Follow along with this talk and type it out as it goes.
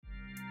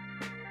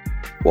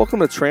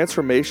Welcome to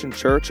Transformation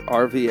Church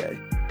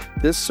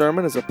RVA. This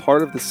sermon is a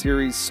part of the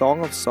series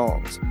Song of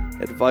Songs,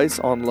 Advice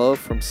on Love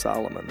from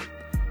Solomon.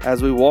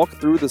 As we walk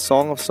through the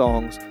Song of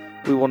Songs,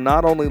 we will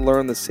not only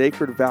learn the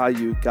sacred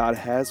value God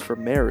has for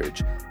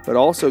marriage, but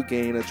also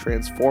gain a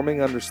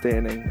transforming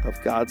understanding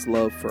of God's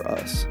love for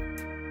us.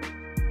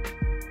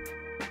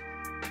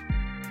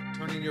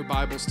 Turning your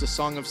Bibles to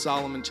Song of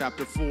Solomon,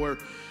 chapter 4.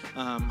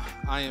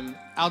 I am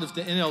out of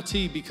the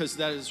NLT because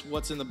that is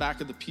what's in the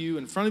back of the pew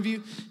in front of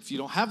you. If you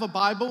don't have a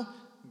Bible,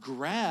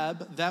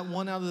 grab that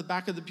one out of the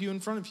back of the pew in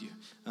front of you.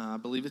 I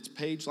believe it's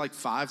page like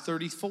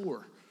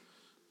 534.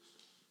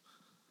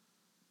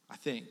 I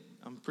think.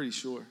 I'm pretty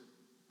sure.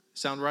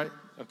 Sound right?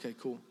 Okay,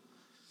 cool.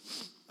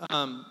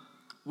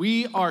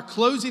 We are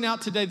closing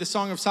out today the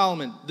Song of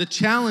Solomon. The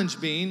challenge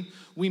being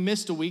we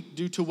missed a week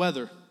due to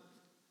weather.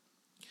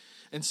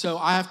 And so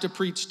I have to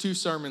preach 2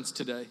 sermons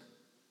today.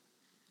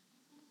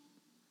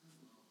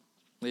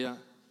 Yeah.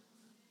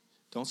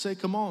 Don't say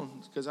come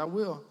on, because I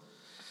will.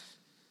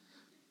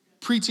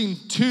 Preaching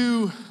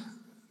 2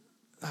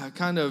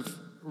 kind of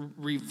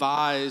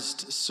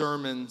revised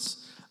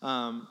sermons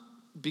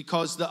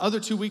because the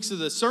other 2 weeks of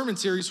the sermon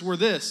series were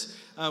this.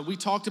 We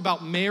talked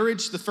about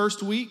marriage the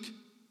first week.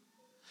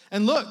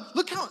 And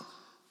look how,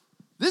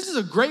 this is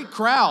a great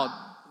crowd.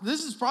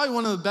 This is probably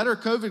one of the better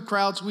COVID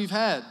crowds we've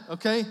had,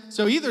 okay?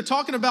 So either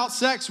talking about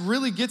sex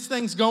really gets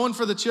things going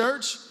for the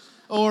church,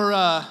 or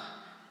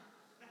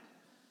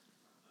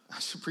I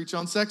should preach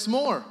on sex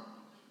more.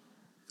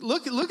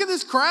 Look at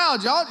this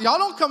crowd. Y'all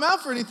don't come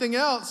out for anything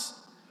else.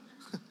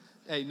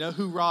 Hey, no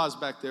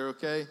hoorahs back there,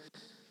 okay?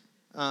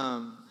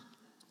 I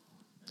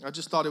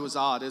just thought it was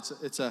odd.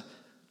 It's a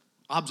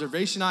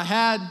observation I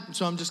had,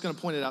 so I'm just going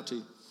to point it out to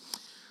you.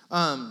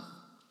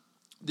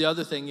 The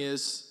other thing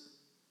is,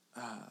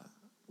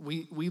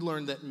 we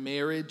learned that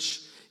marriage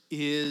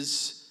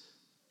is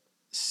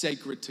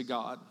sacred to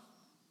God.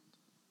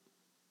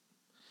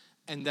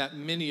 And that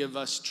many of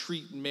us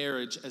treat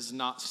marriage as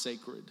not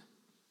sacred,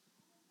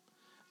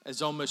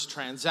 as almost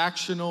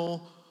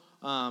transactional,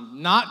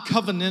 not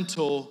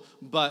covenantal,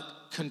 but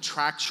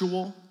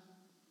contractual.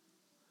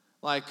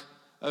 Like,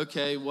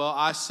 okay, well,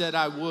 I said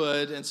I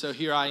would, and so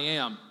here I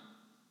am.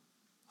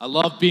 I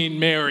love being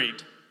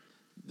married.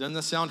 Doesn't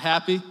that sound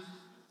happy?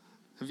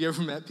 Have you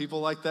ever met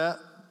people like that?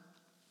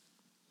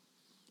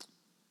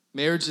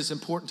 Marriage is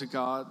important to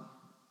God,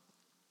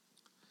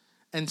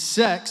 and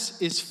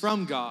sex is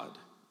from God.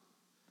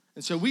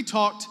 And so we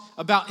talked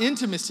about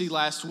intimacy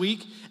last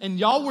week, and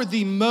y'all were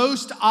the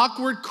most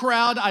awkward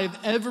crowd I've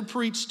ever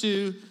preached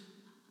to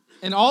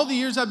in all the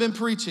years I've been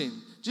preaching.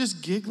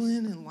 Just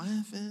giggling and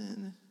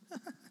laughing.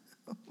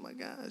 Oh my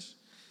gosh.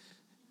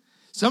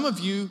 Some of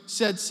you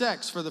said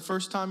sex for the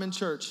first time in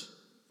church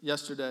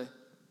yesterday.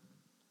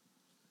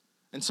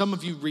 And some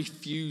of you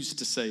refused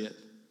to say it.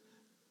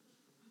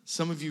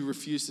 Some of you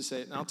refused to say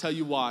it, and I'll tell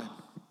you why.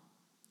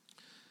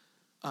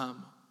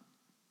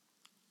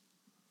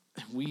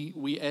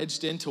 We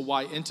edged into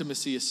why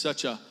intimacy is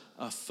such a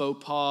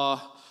faux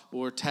pas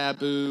or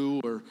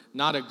taboo or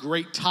not a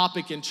great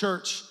topic in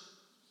church.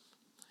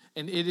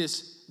 And it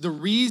is the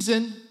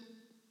reason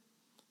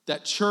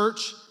that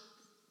church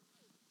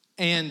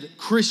and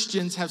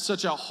Christians have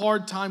such a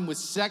hard time with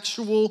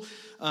sexual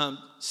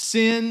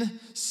sin,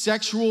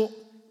 sexual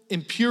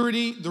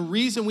impurity. The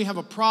reason we have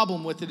a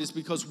problem with it is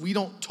because we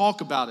don't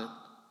talk about it.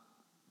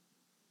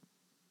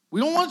 We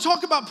don't want to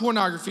talk about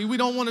pornography. We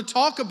don't want to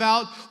talk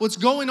about what's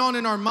going on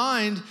in our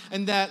mind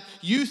and that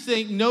you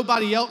think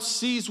nobody else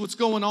sees what's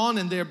going on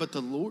in there, but the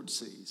Lord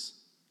sees.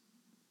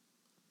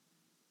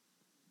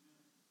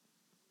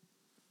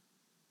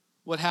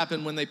 What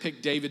happened when they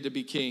picked David to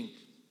be king?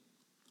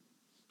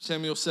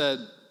 Samuel said,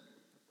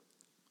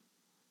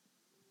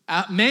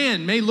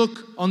 man may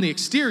look on the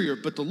exterior,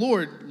 but the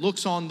Lord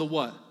looks on the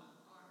what?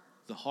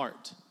 The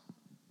heart.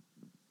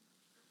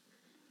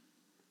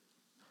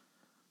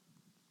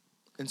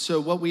 And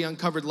so what we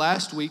uncovered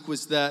last week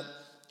was that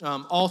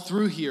all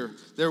through here,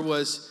 there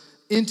was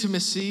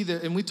intimacy,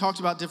 and we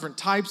talked about different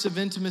types of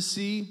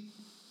intimacy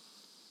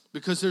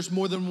because there's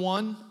more than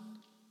one.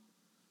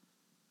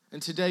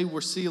 And today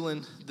we're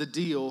sealing the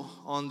deal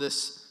on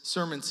this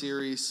sermon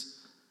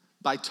series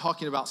by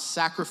talking about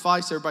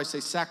sacrifice. Everybody say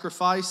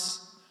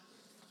sacrifice.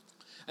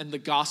 And the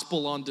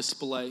gospel on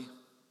display.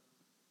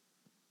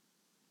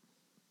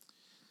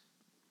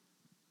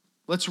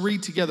 Let's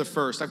read together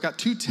first. I've got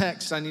 2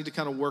 texts I need to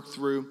kind of work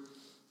through.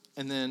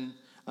 And then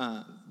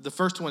the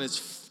first one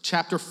is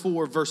chapter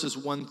 4, verses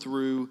 1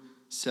 through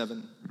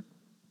 7.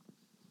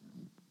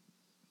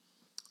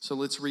 So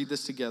let's read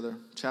this together.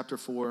 Chapter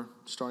 4,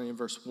 starting in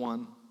verse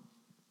 1.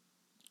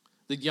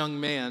 The young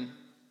man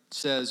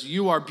says,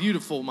 "You are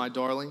beautiful, my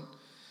darling,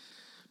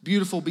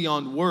 beautiful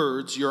beyond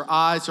words. Your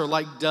eyes are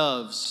like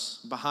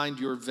doves behind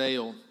your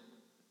veil."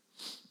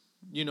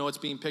 You know what's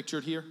being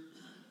pictured here?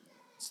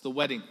 It's the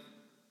wedding.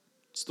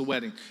 It's the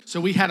wedding. So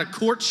we had a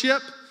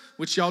courtship,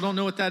 which y'all don't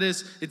know what that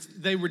is.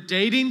 They were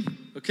dating,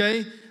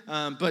 okay?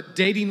 But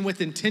dating with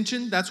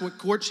intention, that's what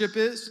courtship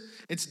is.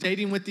 It's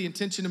dating with the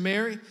intention to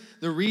marry.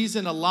 The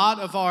reason a lot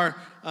of our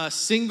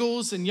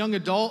singles and young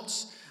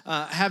adults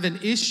have an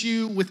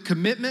issue with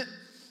commitment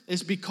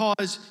is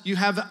because you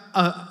have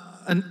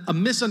a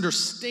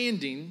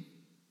misunderstanding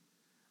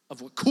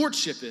of what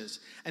courtship is,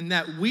 and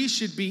that we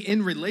should be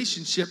in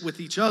relationship with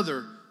each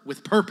other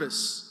with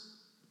purpose.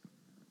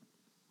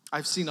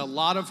 I've seen a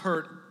lot of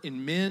hurt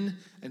in men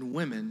and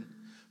women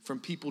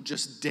from people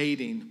just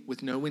dating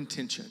with no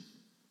intention.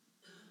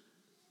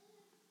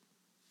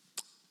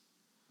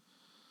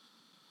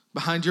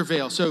 Behind your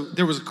veil. So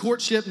there was a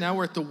courtship, now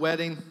we're at the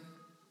wedding,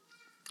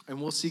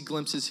 and we'll see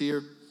glimpses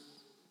here.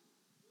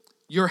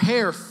 Your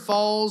hair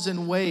falls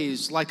in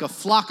waves like a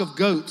flock of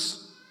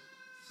goats.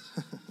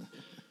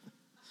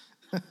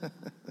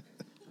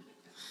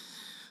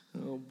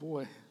 Oh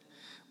boy.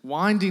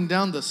 Winding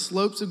down the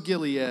slopes of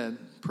Gilead.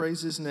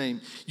 Praise his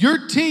name.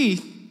 Your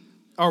teeth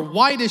are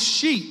white as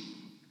sheep,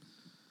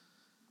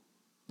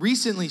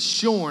 recently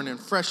shorn and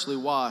freshly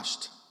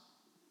washed.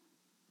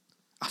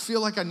 I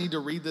feel like I need to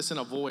read this in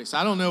a voice.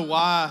 I don't know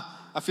why.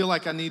 I feel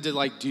like I need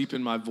to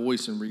deepen my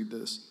voice and read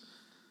this.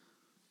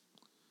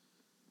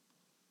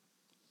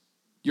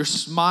 Your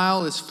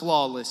smile is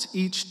flawless,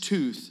 each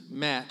tooth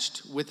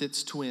matched with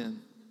its twin.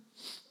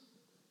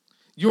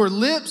 Your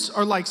lips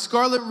are like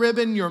scarlet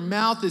ribbon, your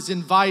mouth is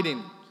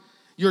inviting.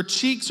 Your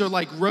cheeks are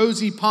like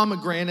rosy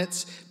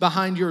pomegranates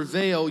behind your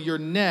veil. Your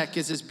neck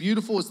is as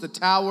beautiful as the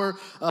Tower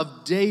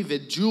of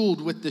David,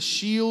 jeweled with the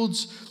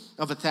shields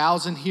of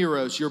 1,000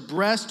 heroes. Your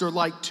breasts are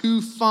like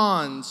twin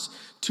fawns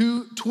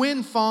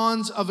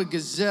of a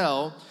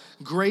gazelle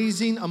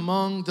grazing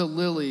among the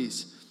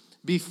lilies.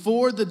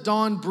 Before the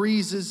dawn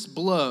breezes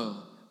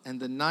blow and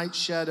the night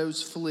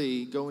shadows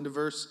flee, go into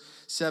verse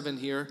 7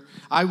 here,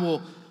 I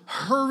will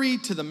hurry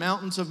to the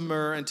mountains of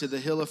myrrh and to the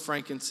hill of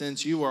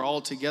frankincense. You are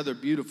altogether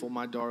beautiful,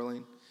 my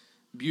darling,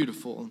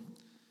 beautiful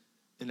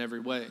in every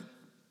way.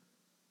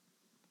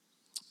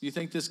 You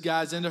think this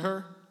guy's into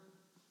her?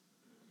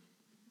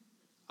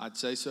 I'd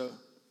say so.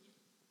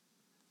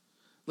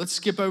 Let's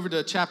skip over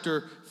to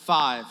chapter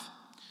 5.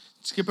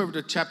 Skip over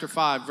to chapter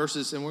 5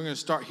 verses, and we're going to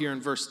start here in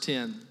verse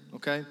 10,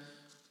 okay?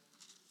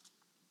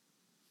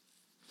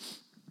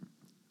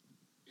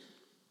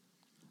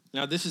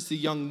 Now, this is the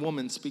young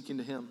woman speaking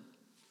to him.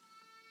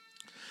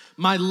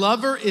 My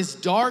lover is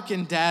dark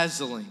and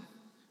dazzling,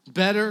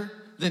 better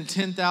than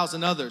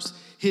 10,000 others.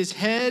 His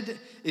head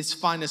is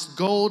finest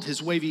gold.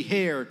 His wavy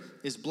hair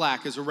is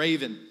black as a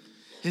raven.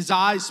 His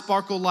eyes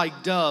sparkle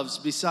like doves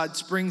beside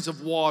springs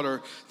of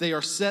water. They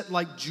are set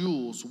like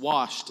jewels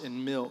washed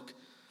in milk.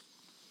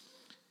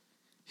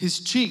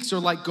 His cheeks are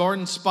like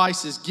garden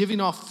spices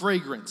giving off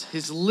fragrance.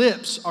 His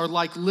lips are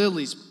like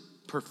lilies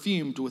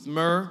perfumed with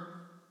myrrh.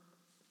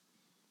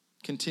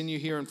 Continue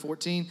here in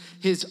 14.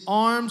 His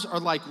arms are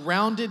like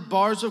rounded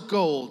bars of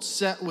gold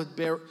set with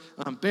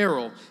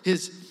beryl.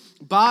 His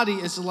body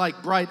is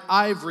like bright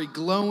ivory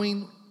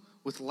glowing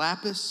with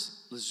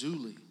lapis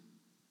lazuli.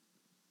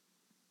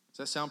 Does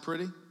that sound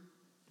pretty?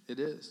 It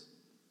is.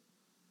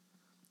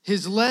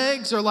 His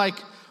legs are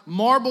like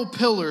marble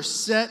pillars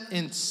set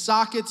in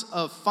sockets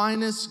of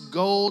finest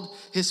gold.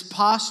 His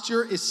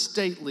posture is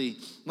stately,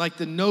 like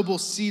the noble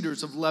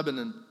cedars of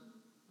Lebanon.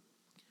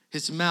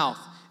 His mouth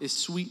is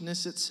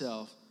sweetness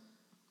itself.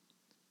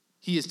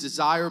 He is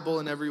desirable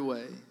in every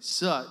way.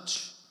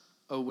 Such,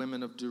 O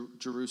women of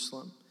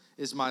Jerusalem,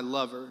 is my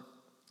lover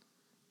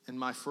and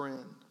my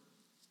friend.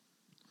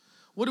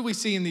 What do we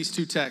see in these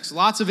two texts?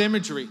 Lots of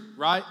imagery,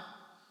 right?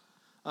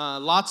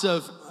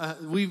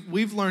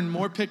 We've learned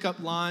more pickup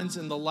lines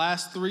in the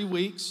last 3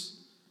 weeks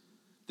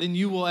than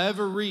you will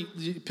ever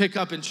pick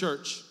up in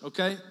church,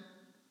 okay?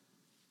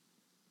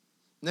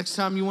 Next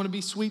time you want to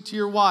be sweet to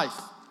your wife,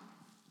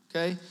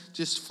 okay,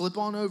 just flip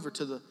on over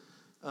to the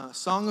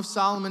Song of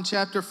Solomon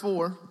chapter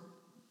 4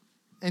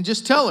 and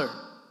just tell her,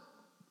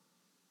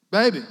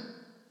 baby,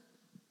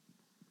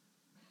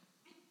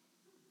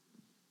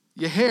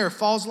 your hair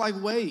falls like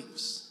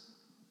waves,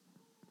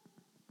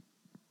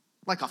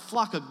 like a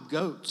flock of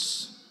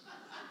goats.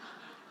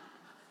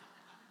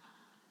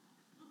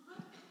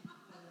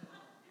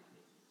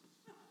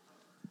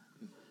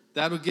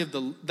 That will get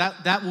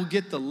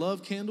the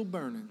love candle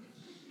burning,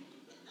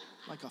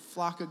 like a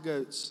flock of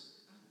goats.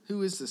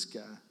 Who is this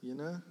guy, you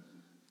know?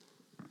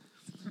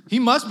 He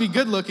must be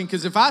good looking,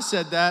 because if I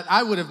said that,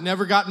 I would have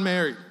never gotten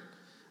married.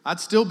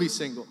 I'd still be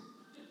single.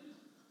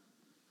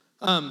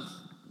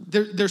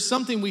 There's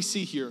something we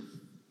see here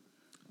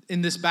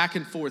in this back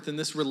and forth, in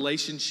this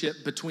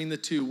relationship between the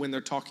two when they're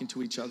talking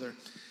to each other.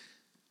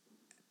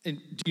 And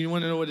do you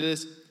want to know what it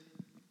is?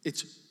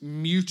 It's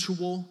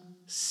mutual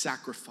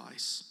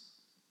sacrifice.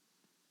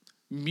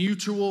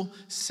 Mutual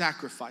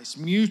sacrifice,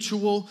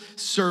 mutual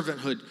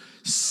servanthood,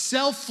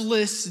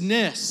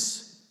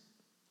 selflessness.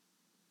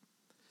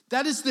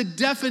 That is the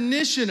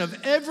definition of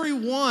every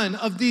one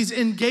of these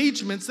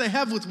engagements they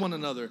have with one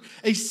another.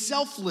 A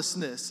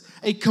selflessness,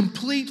 a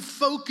complete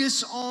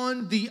focus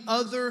on the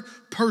other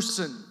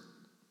person.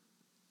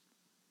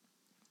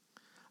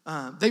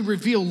 They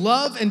reveal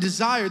love and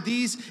desire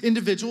these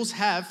individuals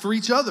have for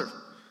each other.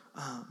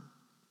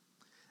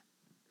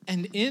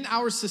 And in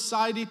our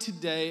society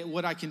today,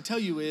 what I can tell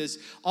you is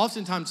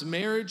oftentimes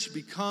marriage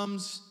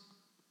becomes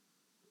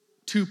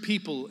two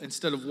people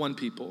instead of one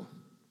people.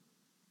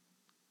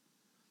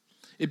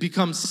 It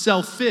becomes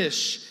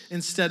selfish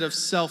instead of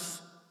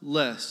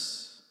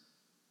selfless.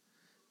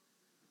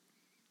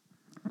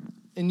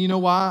 And you know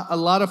why? A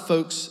lot of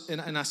folks,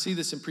 and I see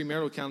this in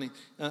premarital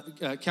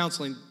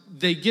counseling,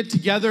 they get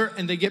together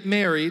and they get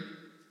married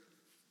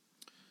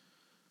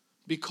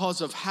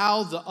because of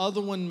how the other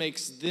one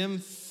makes them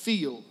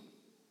feel.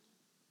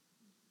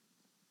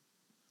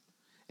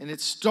 And it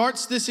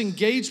starts this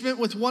engagement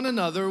with one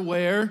another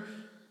where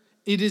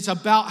it is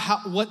about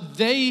what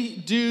they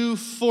do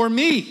for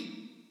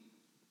me.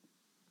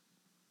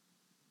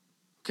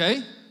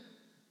 Okay?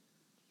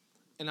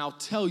 And I'll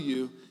tell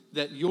you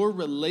that your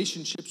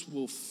relationships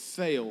will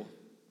fail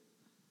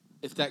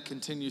if that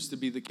continues to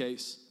be the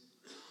case.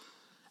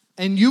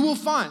 And you will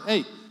find,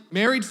 hey,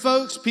 married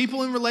folks,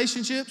 people in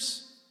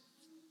relationships,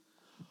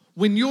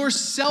 when your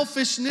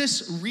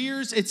selfishness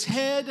rears its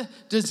head,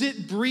 does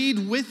it breed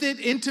with it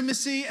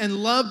intimacy and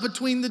love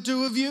between the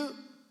two of you?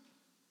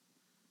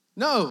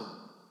 No.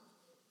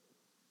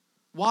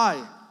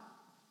 Why?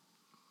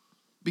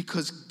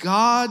 Because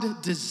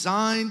God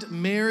designed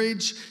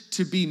marriage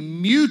to be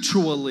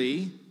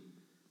mutually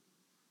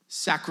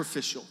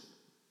sacrificial.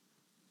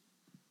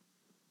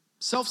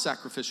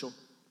 Self-sacrificial.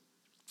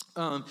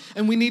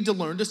 And we need to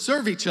learn to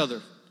serve each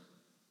other.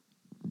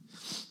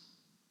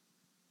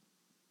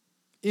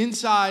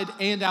 Inside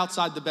and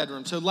outside the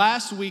bedroom. So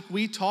last week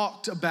we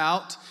talked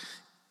about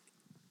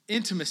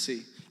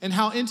intimacy and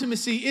how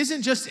intimacy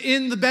isn't just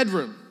in the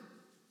bedroom,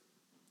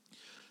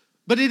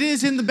 but it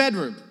is in the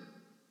bedroom.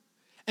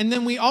 And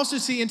then we also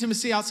see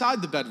intimacy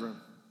outside the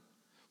bedroom.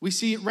 We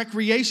see it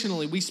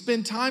recreationally. We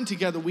spend time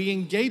together. We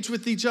engage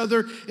with each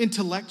other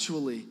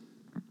intellectually.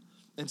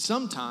 And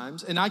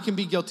sometimes, and I can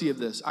be guilty of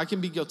this.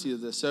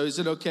 So is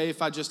it okay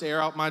if I just air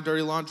out my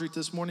dirty laundry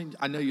this morning?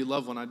 I know you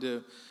love when I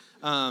do.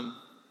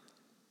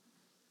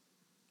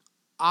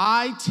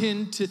 I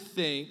tend to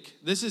think,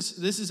 this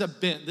is a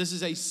bent,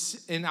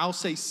 and I'll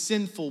say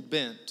sinful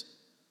bent.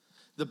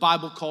 The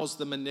Bible calls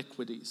them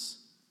iniquities.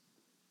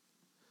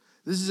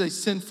 This is a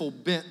sinful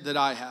bent that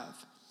I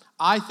have.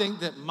 I think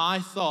that my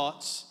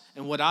thoughts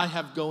and what I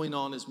have going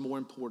on is more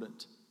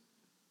important.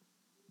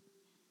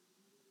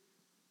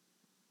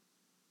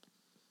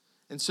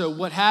 And so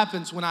what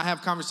happens when I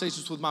have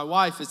conversations with my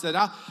wife is that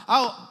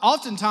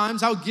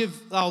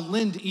I'll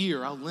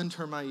lend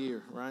her my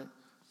ear, right?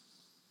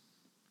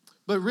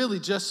 But really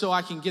just so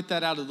I can get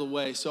that out of the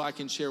way, so I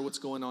can share what's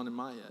going on in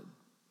my head.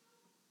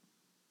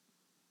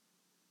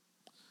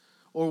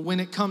 Or when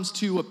it comes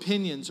to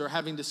opinions or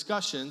having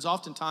discussions,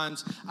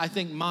 oftentimes I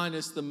think mine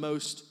is the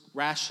most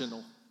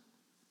rational.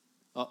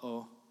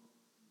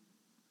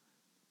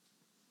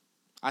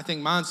 I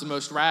think mine's the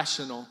most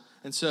rational,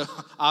 and so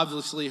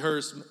obviously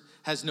hers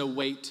has no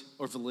weight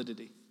or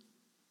validity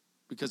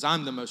because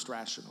I'm the most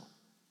rational.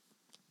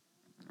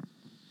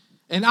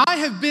 And I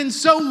have been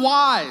so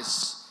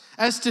wise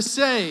as to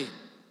say,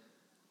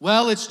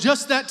 well, it's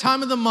just that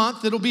time of the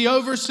month, it'll be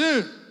over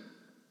soon.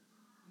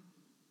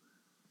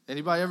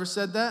 Anybody ever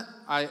said that?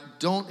 I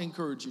don't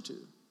encourage you to.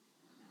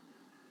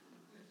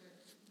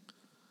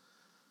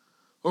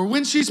 Or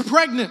when she's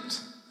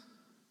pregnant,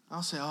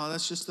 I'll say, oh,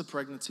 that's just the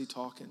pregnancy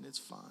talking, it's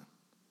fine.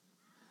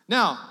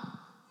 Now,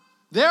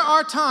 there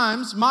are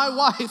times my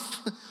wife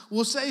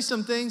will say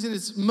some things and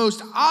it's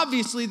most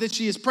obviously that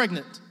she is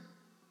pregnant.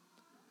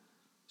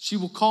 She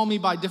will call me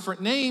by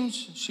different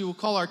names. She will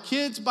call our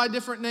kids by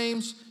different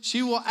names.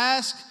 She will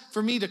ask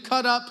for me to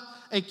cut up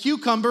a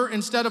cucumber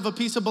instead of a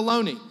piece of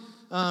bologna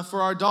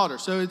for our daughter.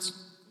 So it's,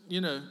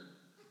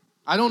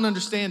 I don't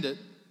understand it.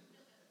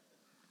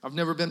 I've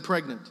never been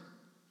pregnant.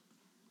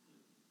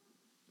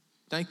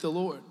 Thank the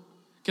Lord.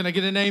 Can I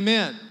get an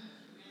amen?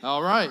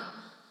 All right.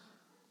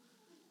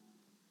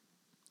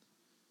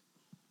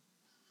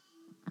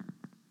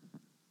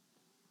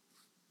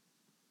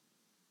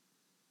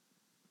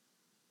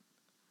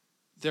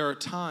 There are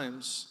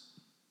times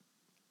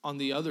on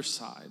the other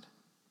side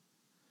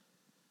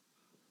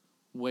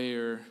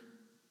where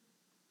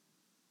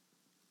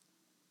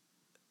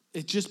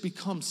it just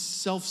becomes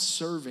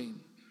self-serving.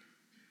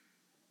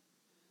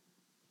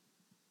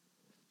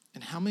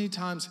 And how many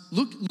times,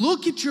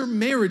 look at your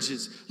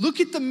marriages. Look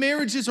at the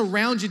marriages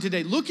around you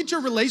today. Look at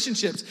your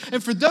relationships.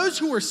 And for those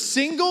who are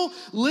single,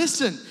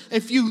 listen,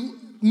 if you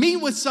meet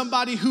with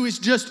somebody who is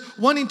just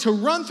wanting to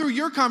run through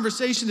your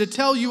conversation to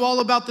tell you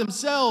all about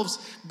themselves,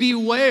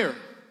 beware.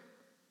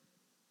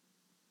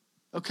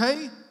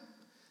 Okay?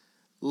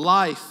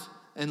 Life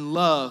and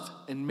love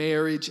and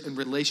marriage and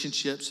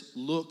relationships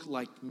look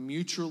like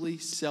mutually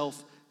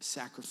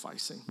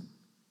self-sacrificing.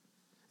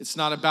 It's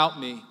not about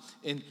me.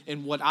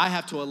 And what I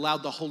have to allow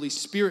the Holy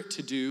Spirit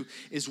to do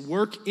is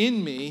work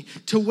in me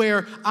to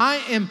where I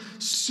am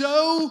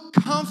so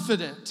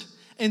confident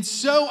and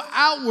so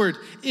outward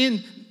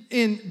in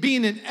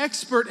being an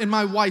expert in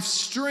my wife's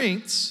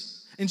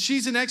strengths, and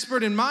she's an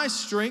expert in my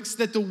strengths,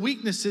 that the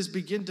weaknesses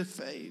begin to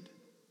fade.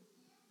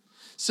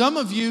 Some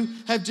of you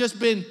have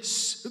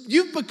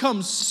you've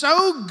become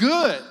so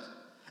good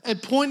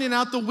at pointing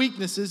out the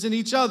weaknesses in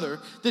each other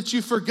that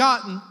you've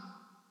forgotten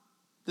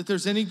that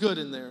there's any good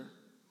in there.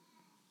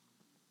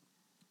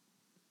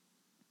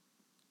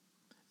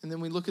 And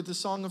then we look at the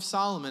Song of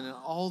Solomon, and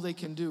all they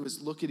can do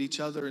is look at each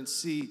other and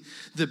see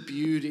the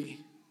beauty,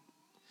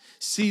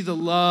 see the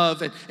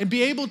love, and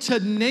be able to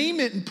name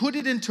it and put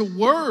it into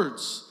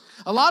words.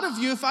 A lot of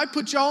you, if I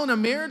put y'all in a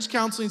marriage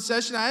counseling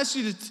session, I asked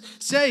you to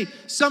say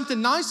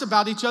something nice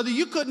about each other,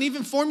 you couldn't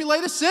even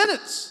formulate a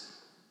sentence.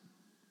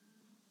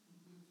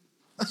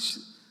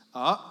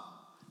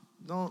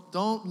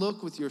 Don't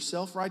look with your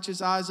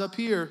self-righteous eyes up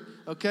here,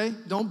 okay?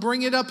 Don't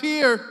bring it up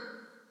here.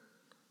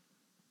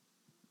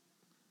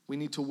 We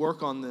need to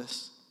work on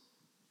this.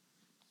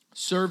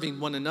 Serving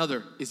one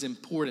another is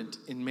important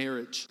in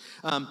marriage.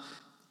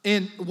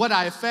 And what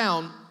I have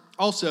found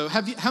also,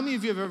 how many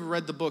of you have ever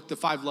read the book, The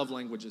 5 Love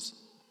Languages?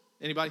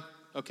 Anybody?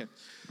 Okay.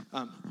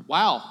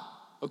 Wow.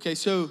 Okay,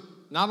 so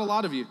not a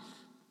lot of you.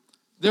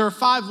 There are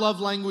 5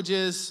 love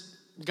languages.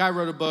 The guy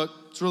wrote a book.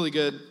 It's really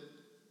good.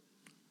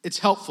 It's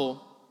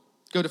helpful.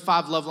 Go to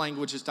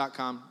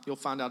 5lovelanguages.com. You'll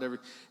find out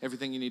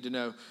everything you need to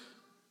know.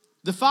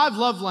 The 5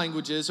 love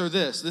languages are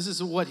this. This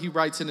is what he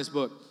writes in his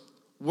book.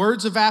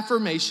 Words of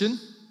affirmation,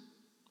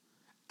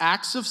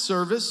 acts of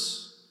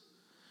service,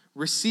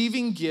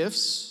 receiving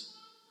gifts,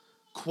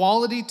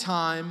 quality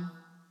time,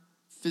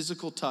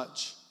 physical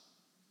touch.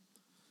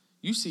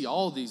 You see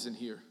all of these in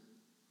here.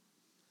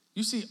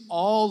 You see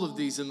all of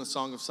these in the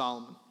Song of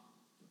Solomon.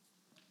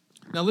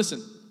 Now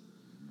listen,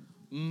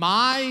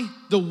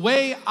 the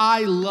way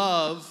I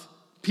love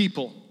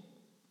people,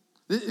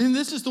 and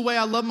this is the way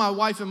I love my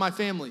wife and my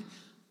family,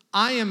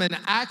 I am an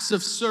acts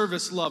of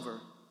service lover.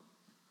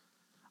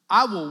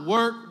 I will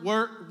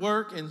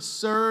work, and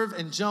serve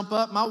and jump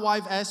up. My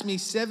wife asked me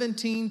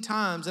 17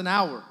 times an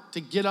hour to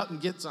get up and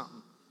get something.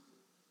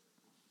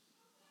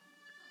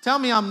 Tell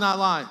me I'm not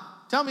lying.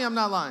 Tell me I'm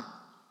not lying.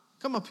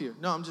 Come up here.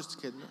 No, I'm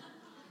just kidding.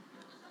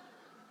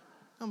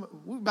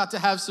 We're about to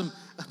have some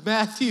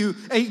Matthew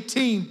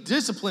 18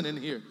 discipline in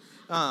here.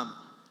 No,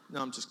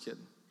 I'm just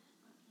kidding.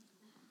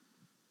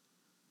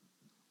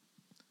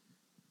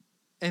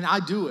 And I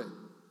do it.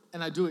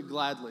 And I do it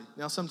gladly.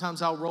 Now,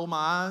 sometimes I'll roll my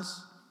eyes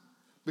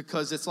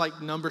because it's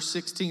like number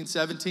 16,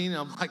 17,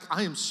 and I'm like,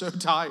 I am so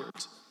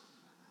tired.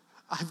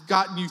 I've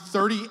gotten you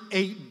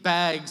 38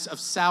 bags of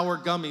sour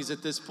gummies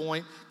at this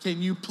point.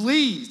 Can you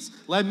please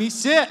let me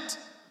sit?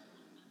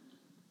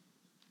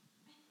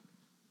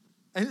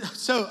 And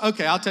so,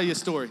 okay, I'll tell you a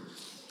story.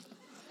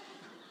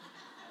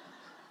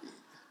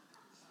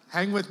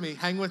 Hang with me.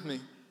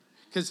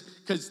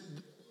 Because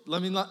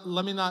let me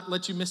not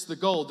let you miss the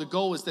goal. The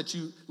goal is that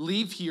you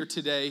leave here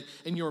today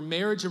and your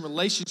marriage and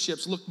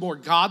relationships look more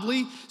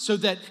godly so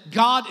that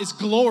God is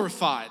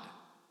glorified.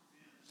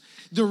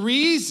 The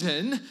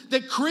reason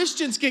that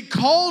Christians get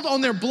called on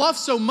their bluff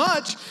so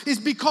much is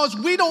because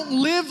we don't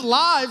live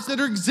lives that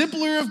are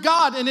exemplary of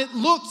God, and it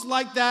looks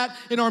like that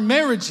in our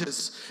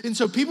marriages. And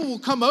so people will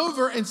come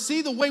over and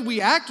see the way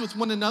we act with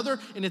one another,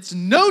 and it's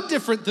no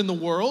different than the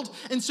world.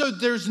 And so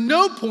there's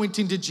no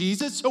pointing to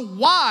Jesus. So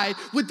why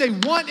would they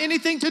want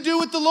anything to do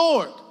with the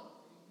Lord?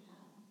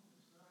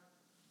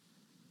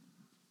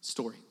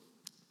 Story.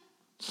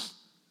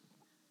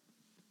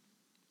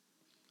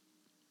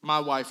 My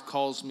wife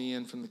calls me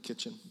in from the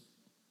kitchen.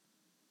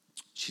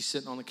 She's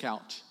sitting on the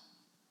couch.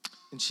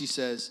 And she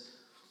says,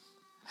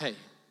 hey,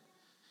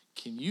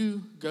 can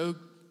you go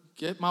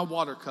get my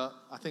water cup?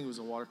 I think it was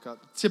a water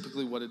cup,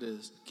 typically what it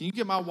is. Can you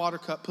get my water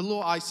cup, put a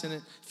little ice in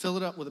it, fill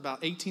it up with about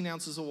 18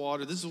 ounces of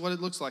water. This is what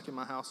it looks like in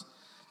my house.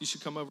 You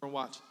should come over and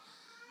watch.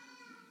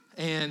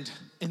 And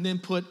then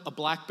put a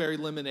blackberry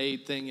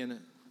lemonade thing in it.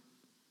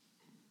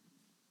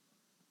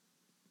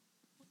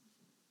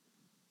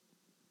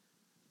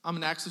 I'm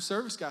an acts of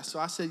service guy, so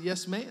I said,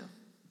 yes, ma'am. I'm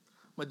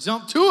going to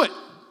jump to it.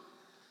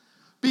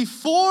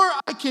 Before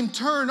I can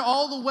turn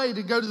all the way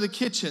to go to the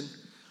kitchen,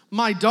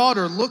 my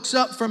daughter looks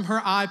up from her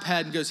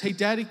iPad and goes, hey,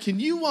 Daddy, can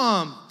you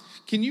run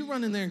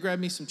in there and grab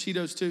me some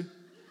Cheetos too?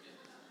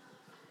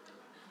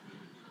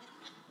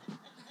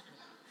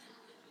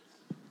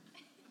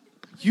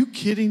 You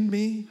kidding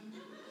me?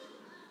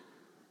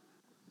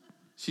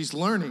 She's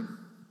learning.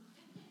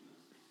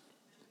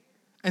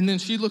 And then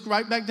she looked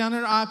right back down at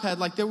her iPad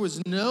like there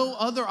was no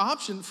other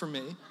option for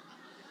me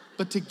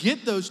but to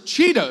get those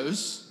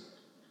Cheetos.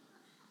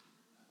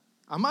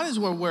 I might as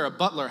well wear a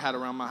butler hat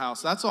around my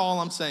house. That's all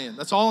I'm saying.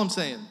 Let's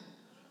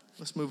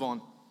move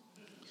on.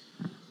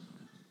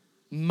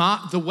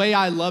 The way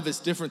I love is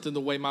different than the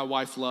way my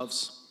wife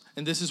loves.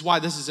 And this is why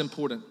this is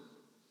important.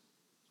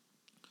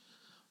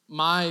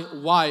 My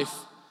wife,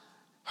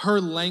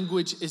 her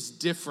language is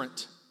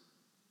different.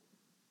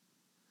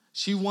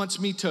 She wants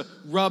me to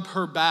rub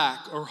her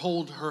back or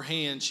hold her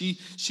hand. She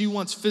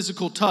wants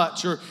physical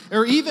touch or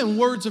even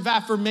words of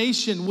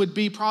affirmation would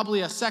be probably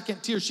a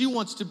second tier. She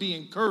wants to be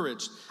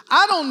encouraged.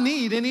 I don't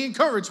need any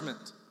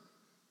encouragement.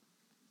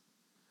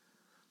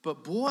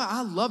 But boy,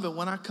 I love it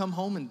when I come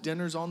home and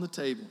dinner's on the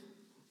table.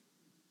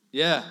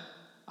 Yeah,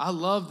 I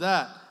love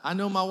that. I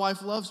know my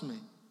wife loves me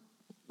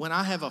when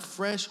I have a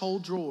fresh whole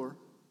drawer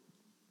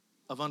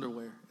of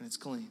underwear and it's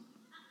clean.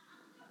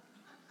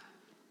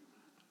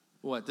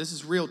 What? This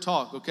is real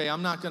talk, okay?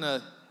 I'm not going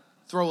to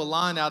throw a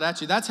line out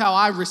at you. That's how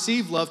I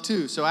receive love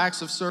too. So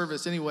acts of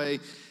service anyway.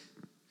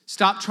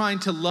 Stop trying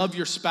to love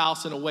your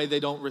spouse in a way they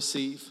don't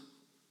receive.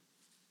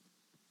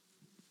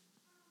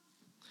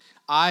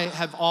 I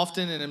have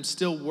often and am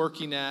still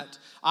working at,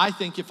 I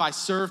think if I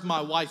serve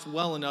my wife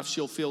well enough,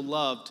 she'll feel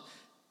loved.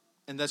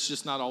 And that's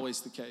just not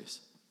always the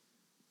case.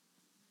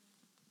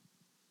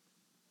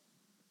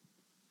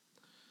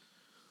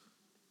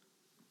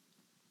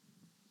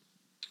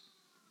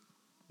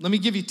 Let me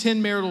give you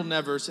 10 marital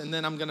nevers, and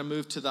then I'm going to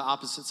move to the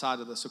opposite side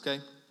of this,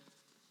 okay?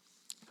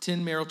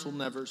 10 marital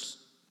nevers.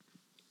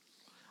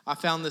 I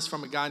found this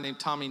from a guy named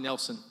Tommy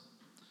Nelson.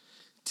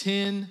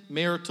 10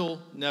 marital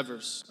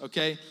nevers,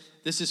 okay?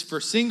 This is for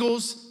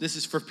singles. This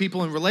is for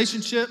people in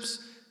relationships.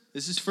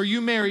 This is for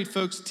you married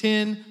folks.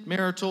 10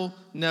 marital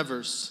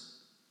nevers.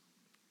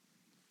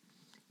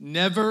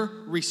 Never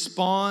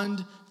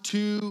respond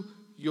to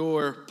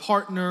your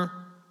partner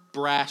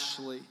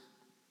brashly.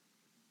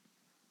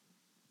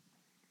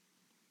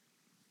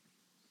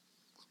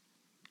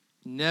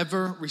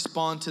 Never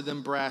respond to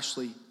them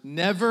brashly.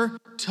 Never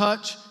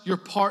touch your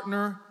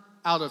partner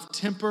out of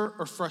temper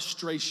or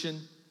frustration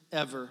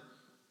ever.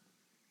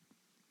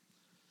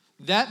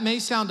 That may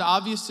sound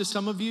obvious to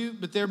some of you,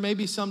 but there may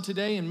be some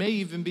today and may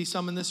even be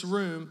some in this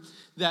room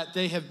that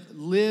they have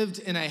lived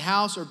in a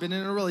house or been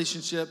in a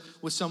relationship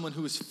with someone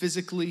who is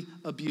physically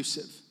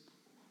abusive.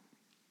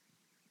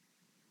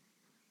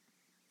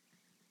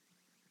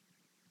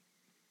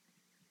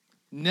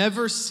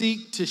 Never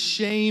seek to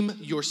shame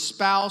your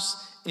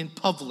spouse in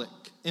public,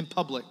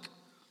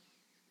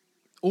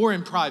 or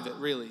in private,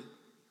 really,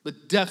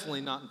 but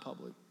definitely not in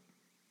public.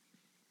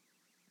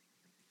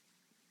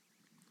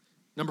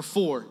 Number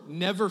 4,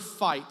 never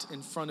fight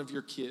in front of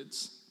your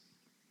kids.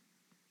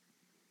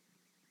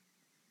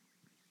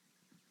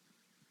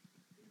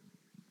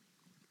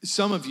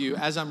 Some of you,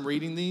 as I'm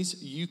reading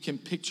these, you can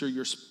picture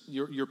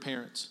your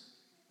parents.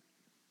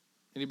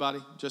 Anybody?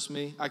 Just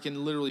me? I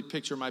can literally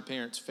picture my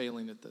parents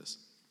failing at this.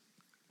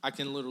 I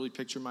can literally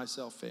picture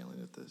myself failing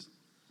at this.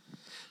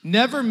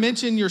 Never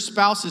mention your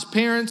spouse's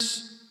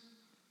parents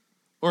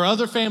or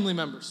other family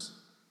members.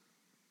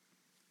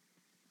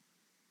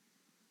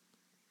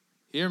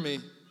 Hear me.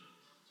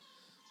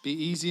 Be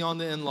easy on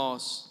the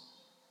in-laws.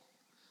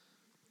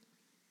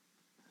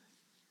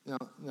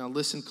 Now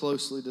listen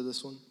closely to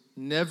this one.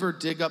 Never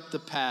dig up the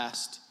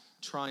past.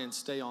 Try and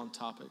stay on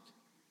topic.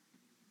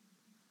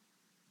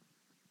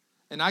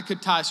 And I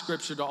could tie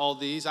scripture to all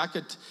these. I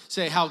could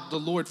say how the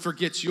Lord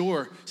forgets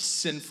your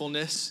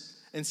sinfulness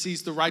and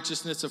sees the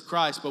righteousness of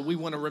Christ, but we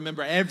want to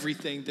remember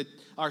everything that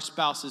our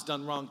spouse has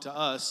done wrong to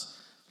us.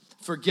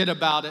 Forget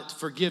about it,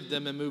 forgive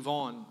them, and move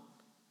on.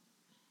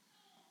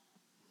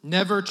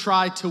 Never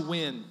try to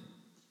win.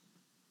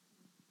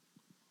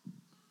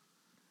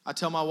 I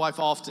tell my wife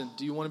often,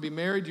 do you want to be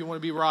married? Do you want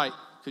to be right?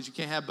 Because you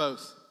can't have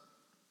both.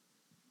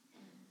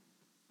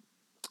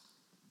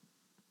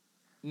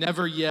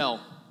 Never yell.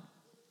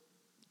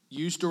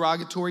 Use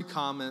derogatory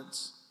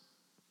comments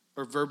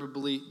or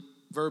verbally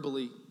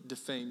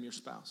defame your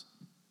spouse.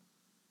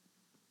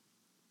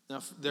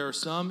 Now, there are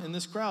some in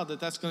this crowd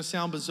that's going to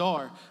sound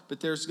bizarre, but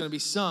there's going to be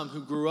some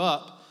who grew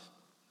up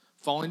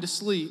falling to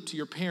sleep to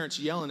your parents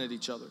yelling at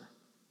each other.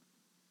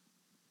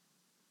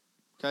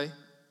 Okay?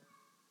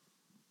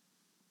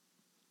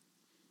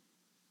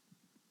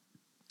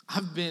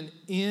 I've been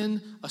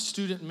in a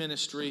student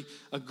ministry.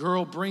 A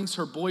girl brings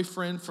her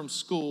boyfriend from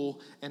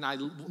school, and I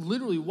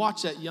literally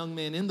watch that young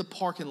man in the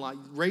parking lot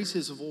raise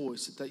his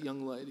voice at that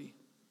young lady.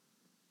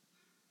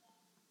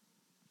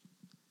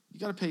 You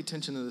got to pay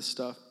attention to this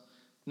stuff.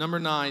 Number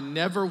 9,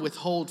 never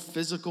withhold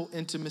physical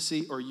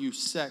intimacy or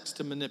use sex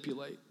to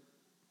manipulate.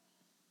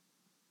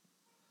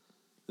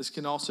 This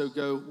can also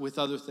go with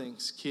other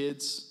things.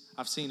 Kids,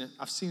 I've seen it.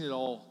 I've seen it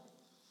all.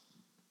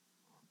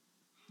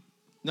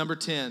 Number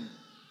 10,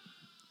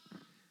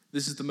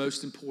 this is the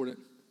most important.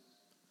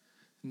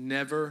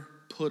 Never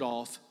put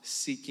off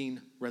seeking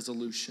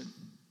resolution.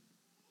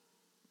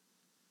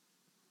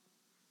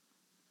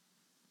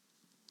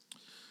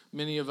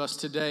 Many of us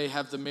today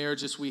have the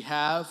marriages we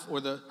have or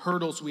the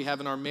hurdles we have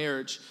in our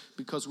marriage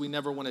because we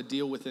never want to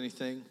deal with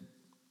anything.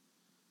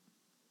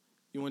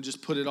 You want to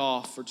just put it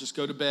off or just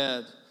go to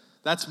bed.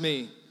 That's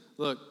me.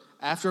 Look,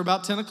 after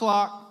about 10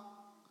 o'clock,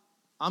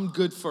 I'm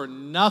good for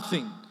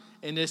nothing,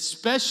 and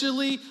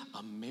especially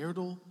a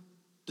marital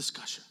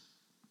discussion.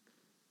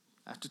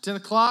 After 10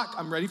 o'clock,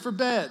 I'm ready for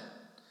bed.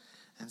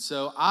 And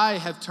so I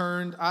have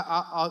turned,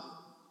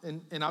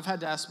 and I've had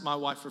to ask my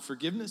wife for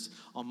forgiveness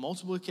on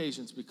multiple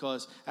occasions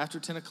because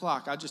after 10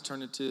 o'clock, I just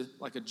turn into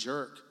like a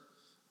jerk.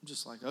 I'm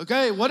just like,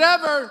 okay,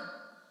 whatever.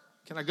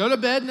 Can I go to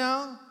bed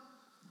now?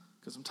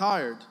 Because I'm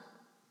tired.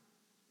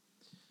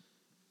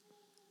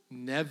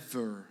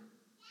 Never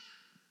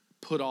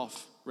put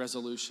off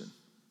resolution.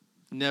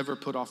 Never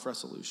put off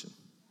resolution.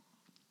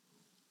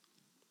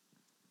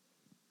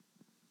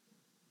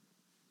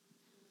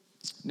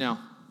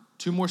 Now,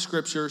 2 more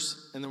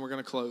scriptures, and then we're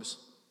going to close.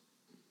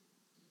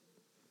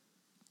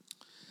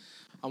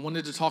 I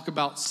wanted to talk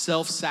about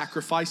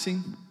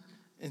self-sacrificing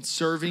and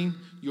serving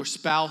your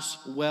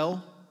spouse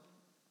well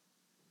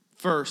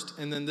first,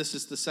 and then this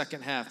is the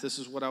second half. This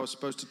is what I was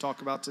supposed to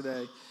talk about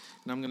today,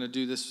 and I'm going to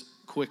do this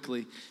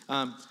quickly.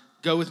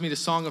 Go with me to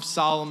Song of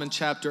Solomon,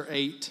 chapter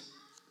 8.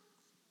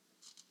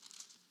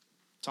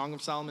 Song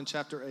of Solomon,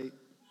 chapter 8.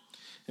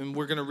 And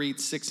we're going to read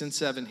 6 and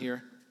 7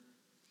 here.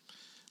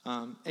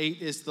 8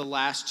 is the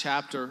last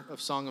chapter of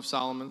Song of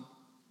Solomon.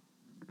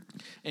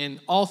 And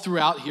all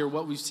throughout here,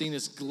 what we've seen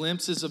is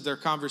glimpses of their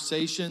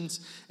conversations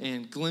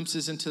and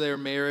glimpses into their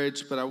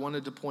marriage. But I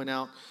wanted to point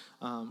out,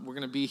 we're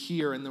going to be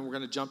here, and then we're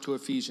going to jump to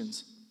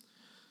Ephesians.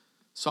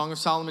 Song of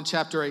Solomon,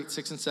 chapter 8,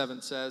 6 and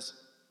 7 says,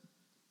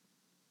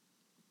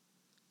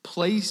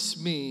 "Place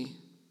me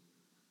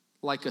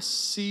like a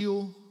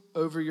seal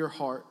over your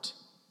heart."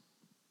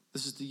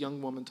 This is the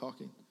young woman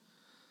talking.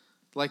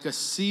 "Like a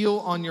seal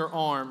on your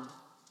arm.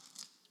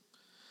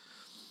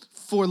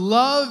 For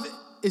love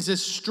is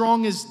as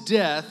strong as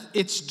death,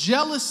 its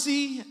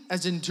jealousy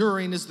as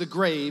enduring as the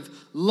grave.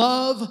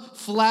 Love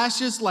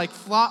flashes like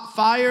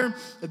fire,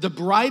 the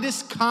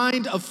brightest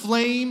kind of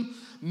flame.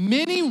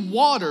 Many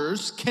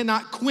waters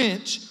cannot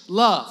quench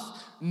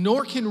love,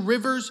 nor can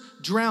rivers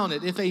drown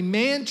it. If a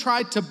man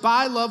tried to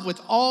buy love with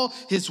all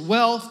his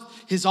wealth,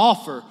 his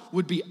offer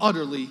would be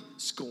utterly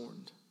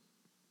scorned."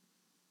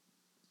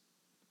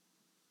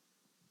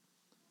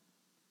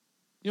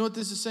 You know what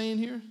this is saying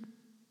here?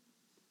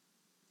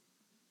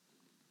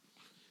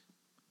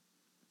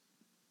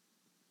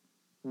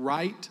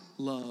 Right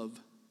love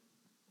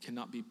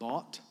cannot be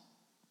bought,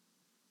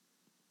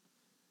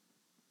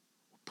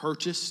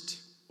 purchased,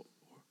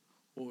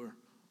 or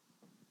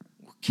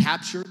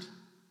captured.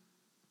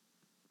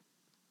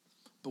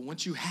 But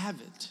once you have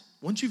it,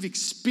 once you've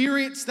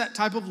experienced that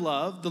type of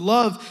love, the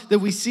love that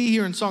we see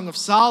here in Song of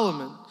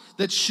Solomon,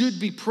 that should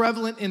be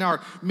prevalent in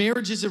our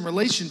marriages and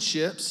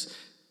relationships,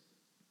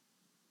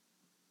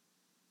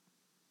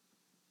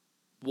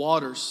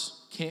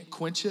 waters can't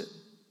quench it,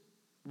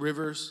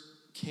 rivers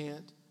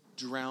can't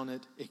drown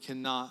it. It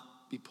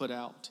cannot be put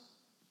out.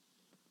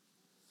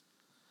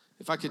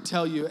 If I could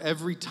tell you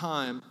every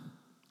time,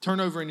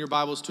 turn over in your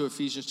Bibles to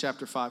Ephesians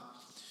chapter 5.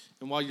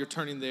 And while you're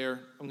turning there,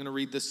 I'm going to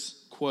read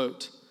this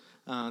quote.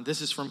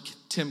 This is from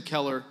Tim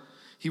Keller.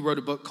 He wrote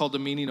a book called The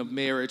Meaning of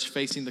Marriage,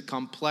 Facing the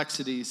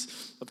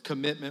Complexities of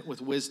Commitment with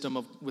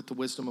the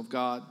Wisdom of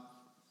God.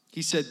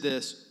 He said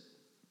this: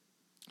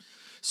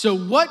 "So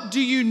what do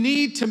you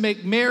need to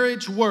make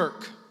marriage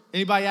work?"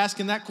 Anybody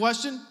asking that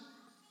question?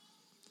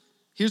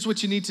 Here's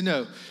what you need to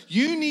know.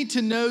 You need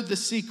to know the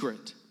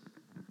secret,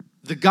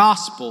 the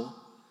gospel,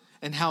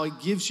 and how it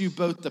gives you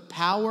both the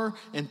power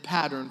and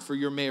pattern for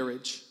your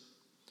marriage.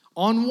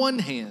 On one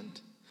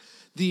hand,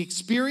 the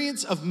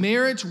experience of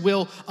marriage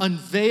will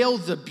unveil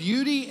the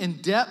beauty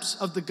and depths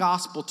of the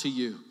gospel to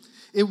you.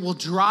 It will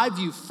drive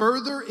you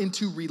further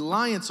into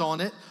reliance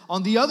on it.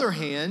 On the other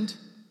hand,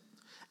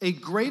 a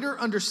greater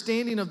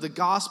understanding of the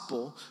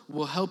gospel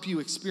will help you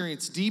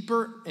experience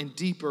deeper and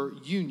deeper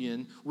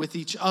union with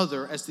each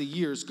other as the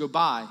years go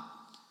by.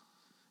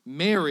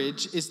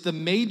 Marriage is the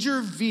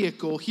major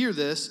vehicle, hear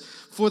this,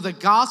 for the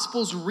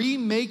gospel's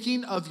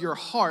remaking of your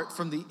heart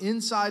from the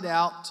inside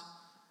out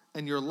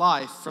and your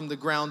life from the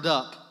ground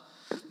up.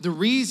 The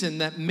reason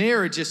that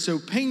marriage is so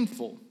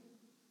painful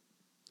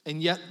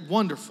and yet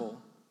wonderful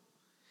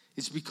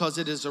is because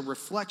it is a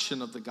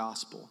reflection of the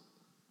gospel,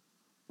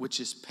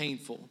 which is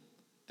painful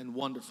and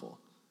wonderful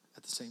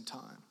at the same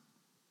time.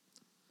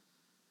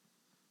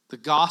 The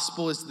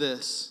gospel is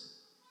this: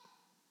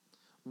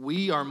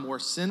 we are more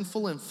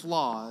sinful and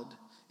flawed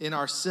in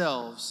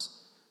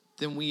ourselves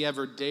than we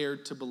ever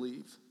dared to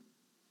believe.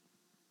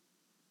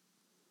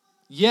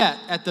 Yet,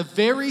 at the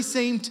very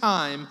same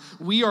time,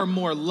 we are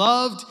more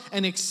loved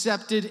and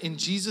accepted in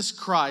Jesus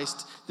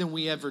Christ than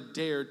we ever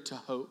dared to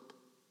hope.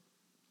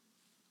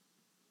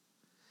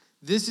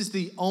 This is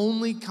the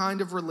only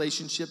kind of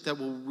relationship that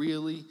will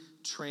really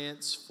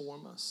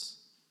transform us.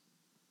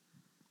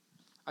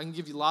 I can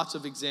give you lots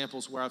of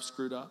examples where I've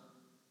screwed up.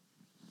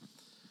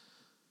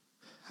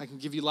 I can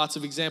give you lots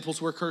of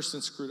examples where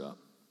Kirsten screwed up.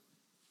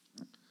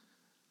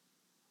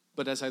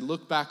 But as I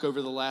look back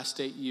over the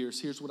last 8 years,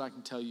 here's what I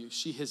can tell you.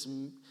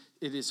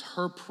 It is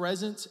her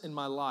presence in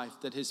my life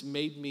that has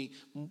made me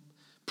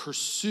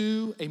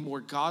pursue a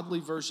more godly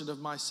version of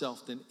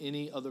myself than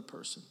any other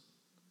person.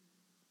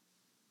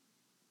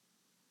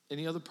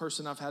 Any other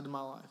person I've had in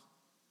my life.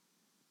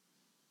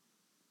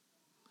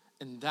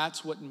 And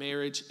that's what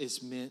marriage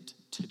is meant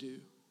to do.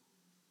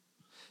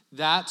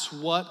 That's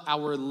what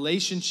our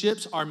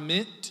relationships are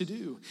meant to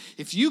do.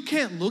 If you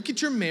can't look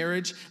at your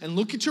marriage and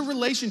look at your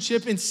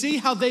relationship and see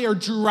how they are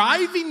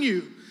driving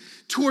you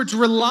towards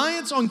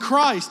reliance on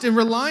Christ and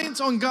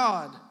reliance on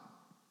God,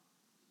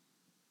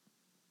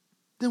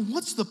 then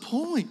what's the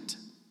point?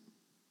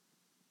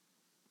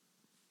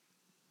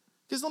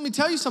 Because let me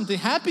tell you something,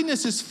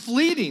 happiness is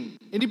fleeting.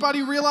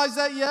 Anybody realize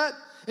that yet?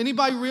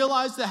 Anybody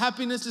realize that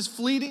happiness is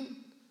fleeting?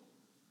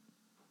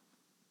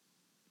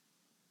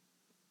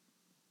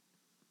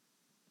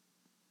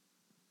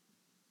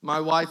 My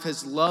wife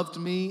has loved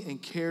me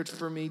and cared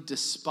for me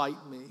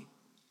despite me.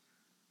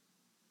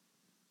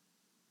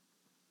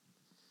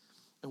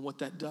 And what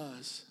that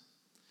does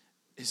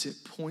is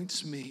it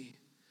points me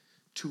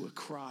to a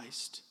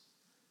Christ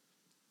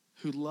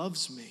who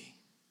loves me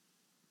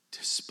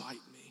despite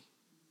me.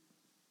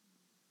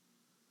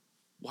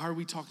 Why are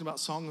we talking about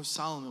Song of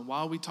Solomon?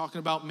 Why are we talking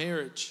about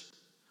marriage?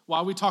 Why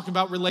are we talking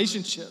about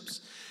relationships?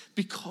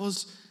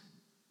 Because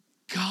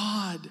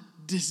God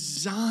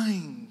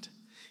designed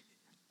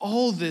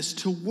all this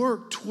to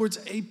work towards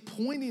a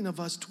pointing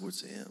of us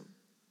towards Him.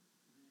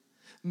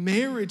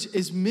 Marriage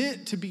is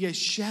meant to be a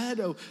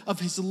shadow of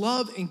His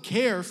love and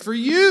care for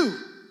you.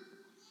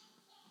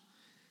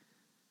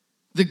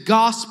 The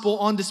gospel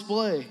on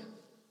display.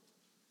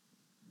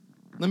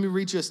 Let me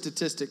read you a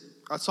statistic.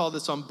 I saw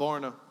this on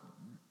Barna.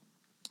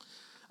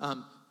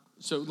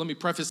 So let me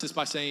preface this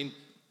by saying,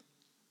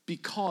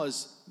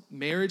 because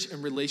marriage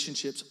and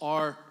relationships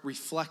are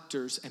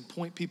reflectors and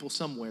point people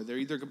somewhere. They're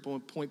either going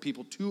to point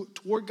people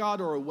toward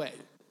God or away.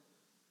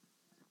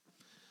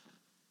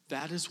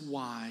 That is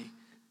why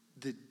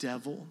the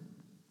devil,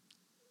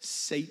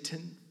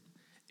 Satan,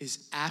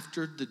 is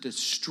after the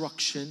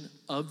destruction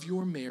of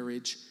your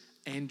marriage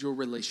and your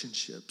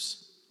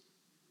relationships.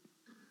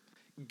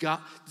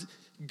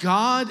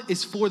 God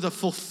is for the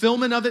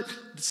fulfillment of it.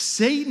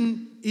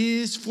 Satan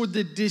is for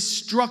the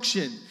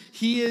destruction.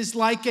 He is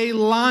like a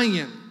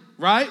lion,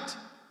 right?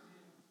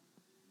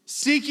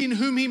 Seeking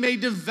whom he may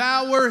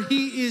devour.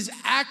 He is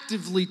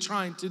actively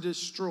trying to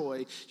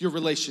destroy your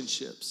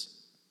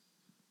relationships,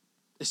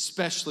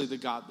 especially the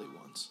godly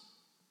ones.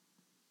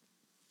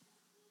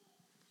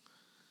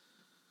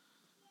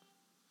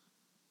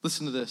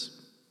 Listen to this.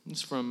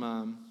 It's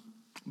from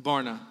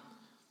Barna.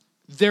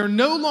 There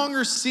no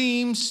longer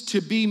seems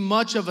to be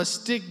much of a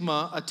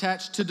stigma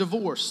attached to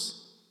divorce.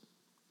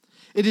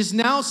 It is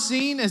now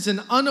seen as an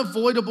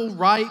unavoidable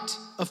rite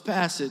of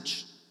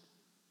passage,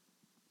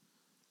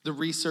 the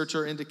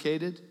researcher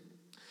indicated.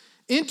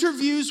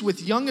 Interviews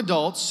with young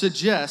adults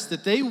suggest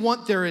that they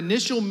want their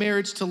initial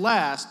marriage to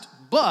last,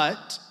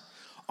 but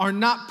are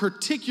not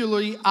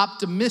particularly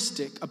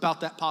optimistic about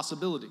that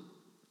possibility.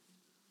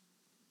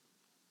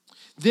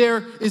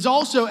 There is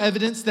also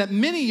evidence that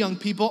many young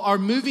people are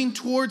moving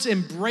towards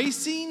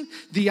embracing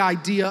the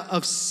idea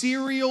of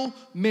serial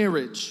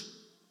marriage,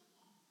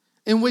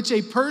 in which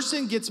a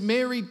person gets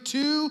married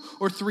 2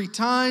 or 3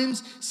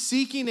 times,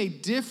 seeking a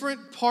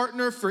different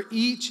partner for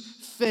each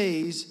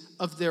phase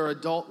of their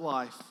adult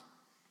life.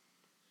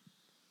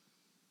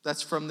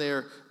 That's from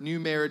their new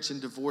marriage and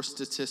divorce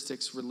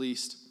statistics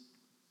released.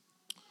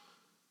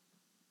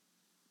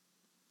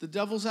 The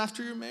devil's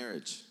after your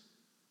marriage.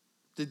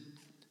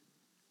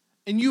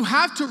 And you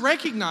have to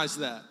recognize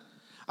that.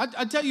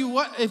 I tell you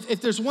what,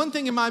 if there's one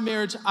thing in my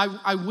marriage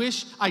I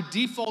wish I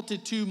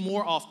defaulted to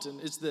more often,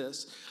 is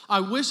this. I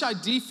wish I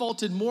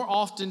defaulted more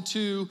often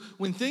to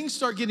when things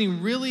start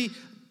getting really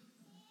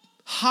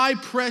high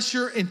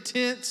pressure,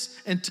 intense,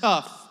 and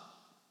tough.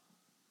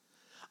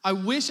 I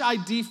wish I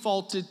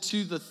defaulted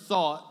to the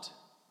thought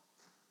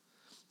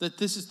that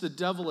this is the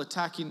devil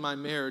attacking my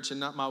marriage and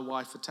not my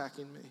wife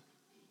attacking me.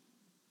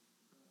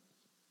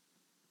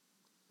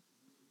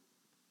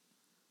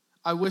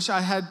 I wish I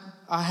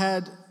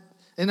had,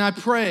 and I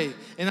pray,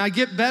 and I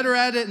get better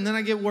at it, and then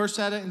I get worse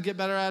at it, and get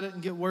better at it,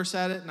 and get worse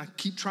at it, and I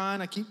keep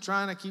trying.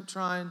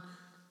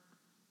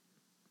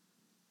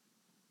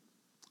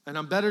 And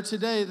I'm better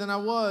today than I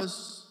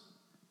was.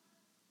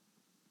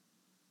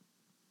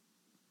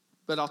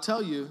 But I'll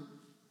tell you,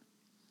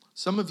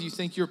 some of you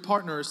think your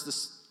partner is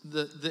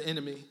the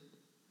enemy.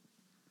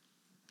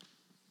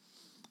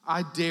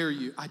 I dare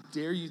you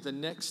the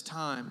next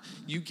time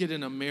you get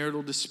in a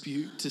marital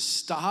dispute to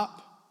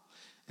stop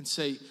and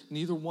say,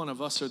 neither one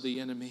of us are the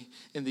enemy,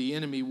 and the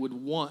enemy would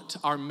want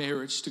our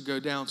marriage to go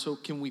down. So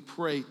can we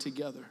pray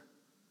together?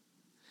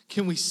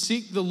 Can we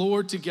seek the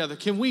Lord together?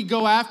 Can we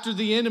go after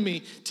the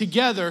enemy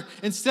together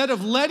instead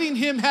of letting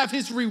him have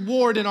his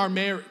reward in our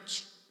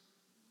marriage?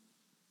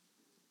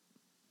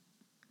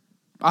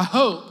 I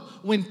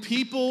hope when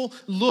people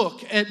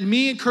look at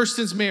me and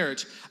Kirsten's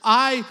marriage,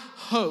 I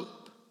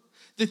hope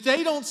that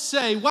they don't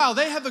say, wow,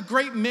 they have a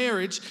great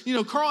marriage. You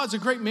know, Carl has a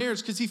great marriage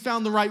because he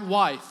found the right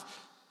wife.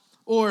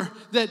 Or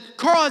that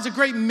Carl has a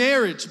great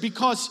marriage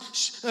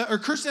or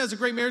Kirsten has a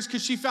great marriage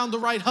because she found the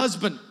right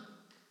husband.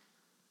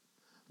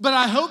 But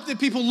I hope that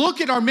people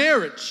look at our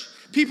marriage,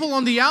 people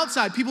on the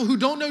outside, people who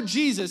don't know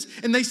Jesus,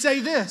 and they say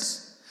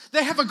this.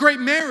 They have a great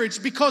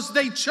marriage because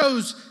they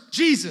chose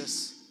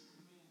Jesus.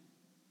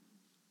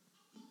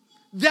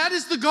 That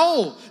is the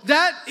goal.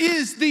 That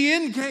is the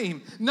end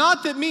game.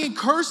 Not that me and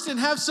Kirsten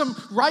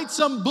write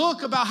some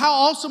book about how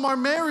awesome our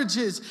marriage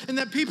is, and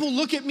that people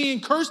look at me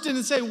and Kirsten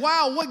and say,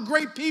 wow, what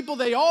great people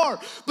they are.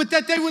 But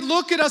that they would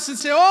look at us and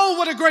say, oh,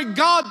 what a great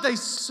God they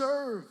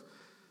serve.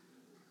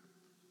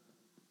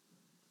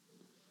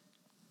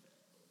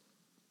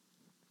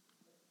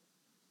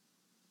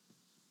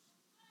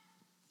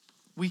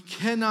 We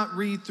cannot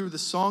read through the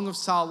Song of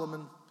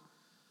Solomon,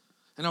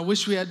 and I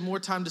wish we had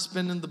more time to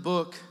spend in the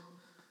book,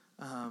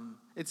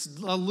 It's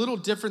a little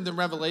different than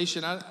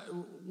Revelation.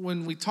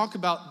 When we talk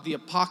about the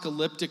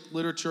apocalyptic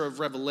literature of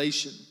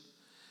Revelation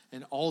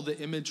and all the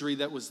imagery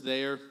that was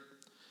there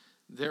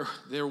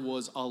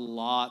was a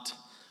lot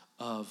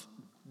of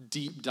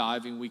deep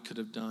diving we could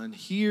have done.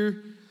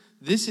 Here,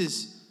 this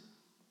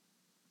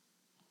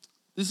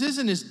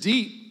isn't as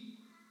deep,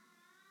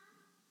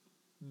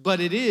 but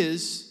it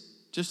is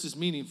just as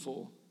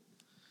meaningful.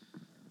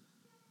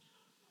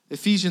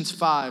 Ephesians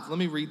 5, let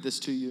me read this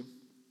to you.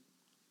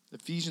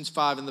 Ephesians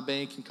 5, and the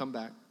band can come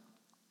back.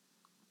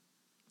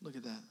 Look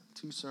at that,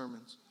 2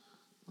 sermons.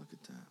 Look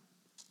at that.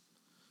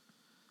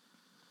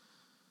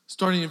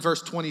 Starting in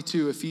verse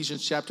 22,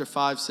 Ephesians chapter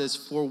 5 says,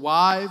 "For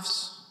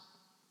wives,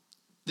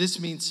 this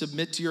means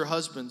submit to your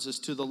husbands as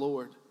to the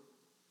Lord.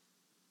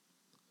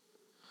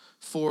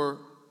 For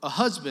a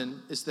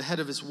husband is the head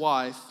of his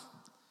wife,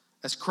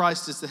 as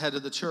Christ is the head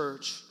of the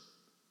church.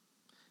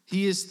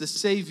 He is the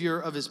Savior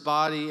of his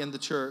body and the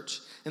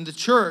church. And the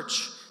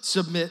church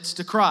submits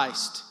to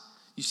Christ."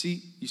 You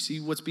see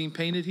what's being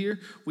painted here?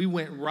 We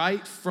went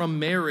right from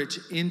marriage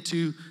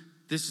into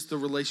this is the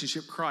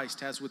relationship Christ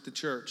has with the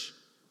church.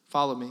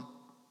 Follow me.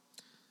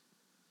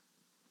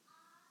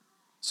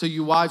 "So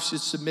you wives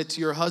should submit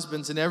to your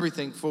husbands in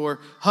everything. For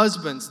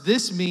husbands,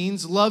 this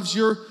means love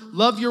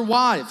your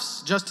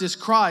wives, just as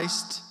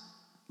Christ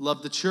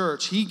loved the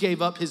church. He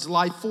gave up his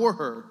life for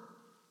her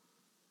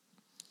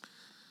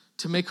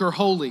to make her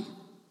holy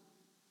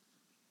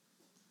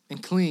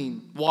and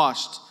clean,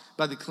 washed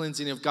by the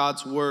cleansing of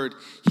God's word.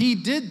 He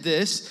did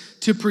this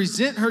to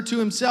present her to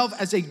himself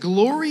as a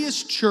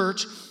glorious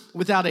church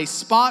without a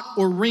spot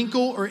or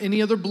wrinkle or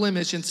any other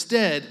blemish.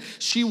 Instead,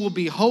 she will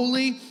be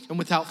holy and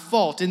without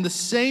fault. In the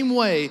same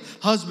way,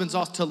 husbands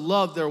ought to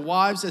love their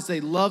wives as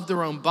they love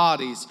their own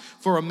bodies.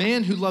 For a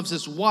man who loves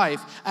his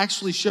wife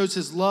actually shows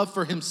his love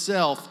for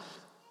himself.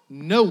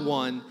 No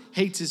one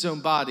hates his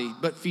own body,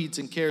 but feeds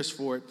and cares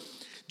for it,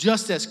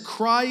 just as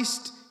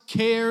Christ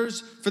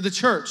cares for the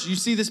church." You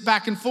see this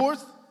back and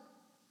forth?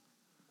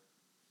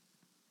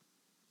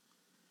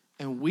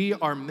 "And we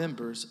are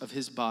members of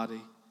his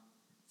body."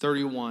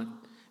 31,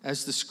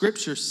 "As the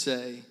scriptures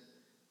say,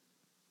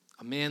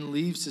 a man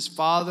leaves his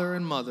father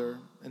and mother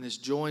and is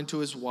joined to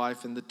his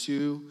wife, and the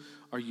two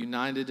are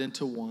united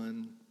into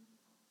one.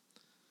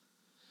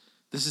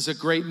 This is a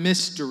great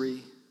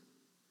mystery,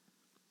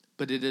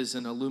 but it is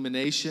an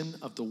illumination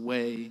of the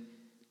way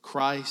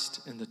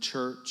Christ and the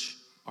church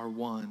are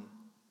one.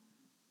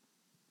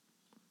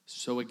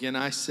 So again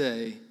I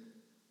say,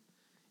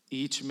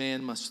 each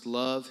man must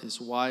love his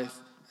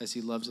wife as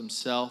he loves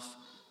himself,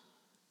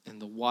 and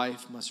the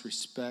wife must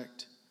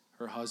respect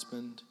her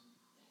husband."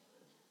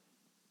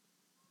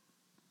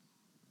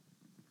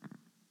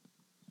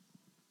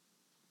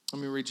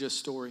 Let me read you a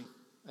story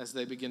as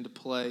they begin to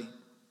play.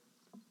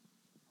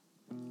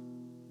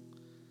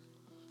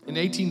 In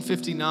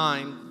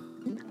 1859,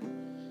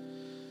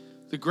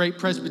 the great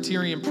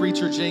Presbyterian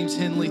preacher James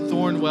Henley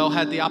Thornwell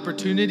had the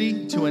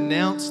opportunity to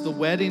announce the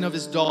wedding of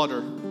his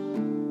daughter,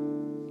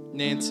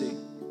 Nancy.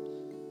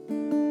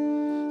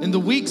 In the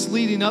weeks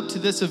leading up to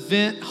this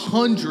event, the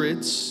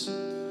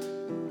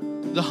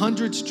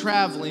hundreds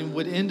traveling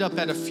would end up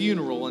at a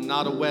funeral and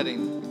not a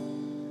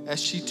wedding,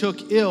 as she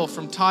took ill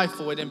from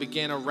typhoid and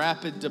began a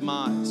rapid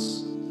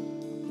demise.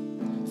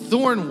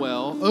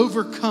 Thornwell,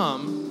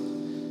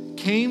 overcome,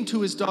 came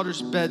to his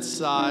daughter's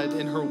bedside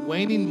in her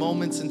waning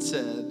moments and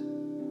said,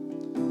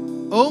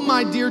 "Oh,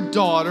 my dear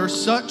daughter,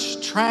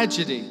 such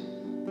tragedy."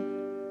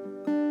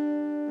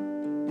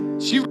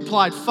 She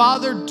replied,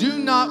 "Father, do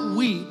not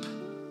weep.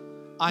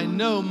 I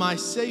know my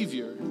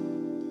Savior."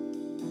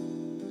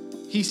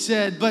 He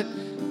said, "But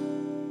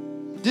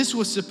this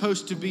was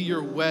supposed to be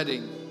your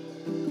wedding,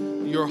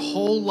 your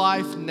whole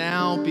life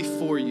now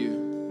before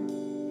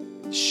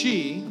you."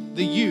 She,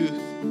 the youth,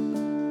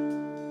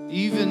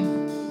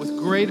 even with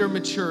greater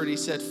maturity,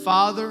 said,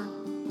 "Father,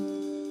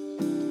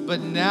 but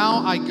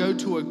now I go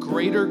to a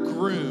greater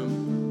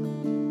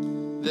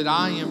groom that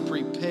I am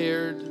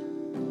prepared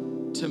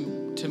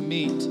to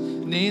meet."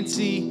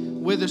 Nancy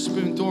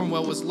Witherspoon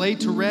Thornwell was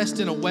laid to rest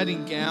in a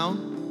wedding gown,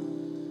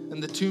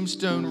 and the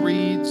tombstone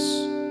reads,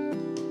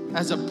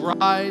 "As a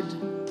bride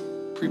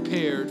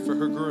prepared for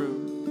her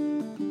groom."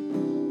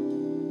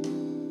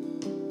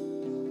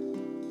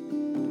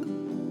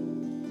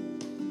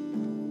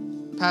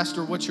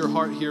 Pastor, what's your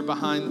heart here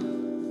behind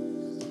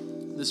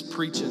this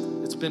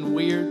preaching? It's been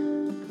weird.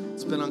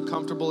 It's been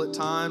uncomfortable at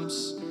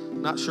times.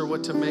 I'm not sure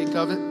what to make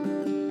of it.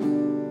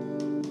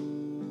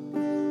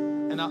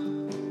 And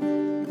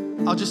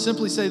I'll just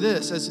simply say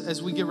this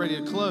as we get ready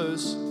to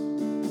close.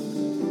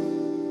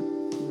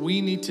 We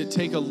need to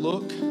take a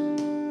look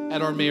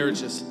at our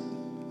marriages.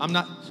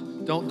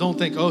 Don't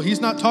think, "Oh,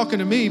 he's not talking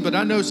to me, but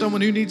I know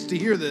someone who needs to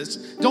hear this."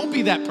 Don't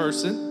be that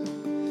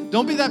person.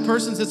 Don't be that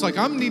person that's like,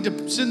 "I need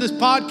to send this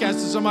podcast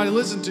to somebody to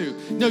listen to."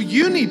 No,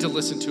 you need to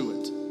listen to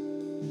it.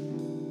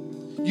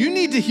 You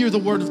need to hear the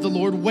word of the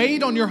Lord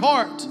weighed on your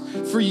heart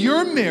for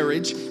your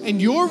marriage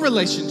and your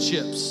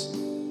relationships.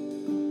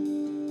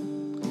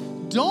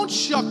 don't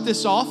shuck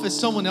this off as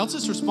someone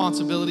else's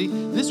responsibility.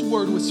 This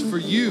word was for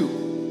you.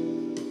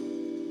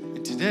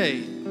 And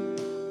today,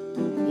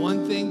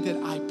 one thing that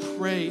I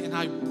pray,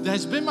 and that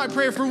has been my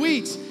prayer for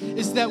weeks,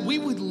 is that we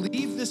would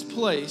leave this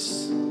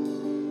place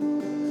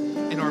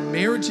and our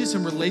marriages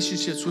and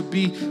relationships would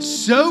be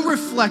so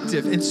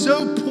reflective and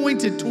so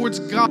pointed towards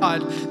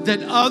God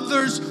that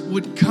others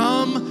would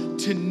come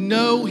to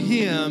know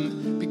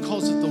Him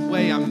because of the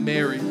way I'm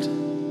married,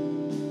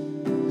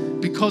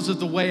 because of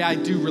the way I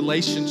do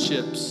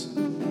relationships.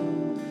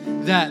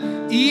 That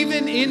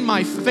even in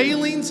my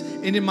failings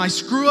and in my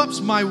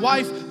screw-ups, my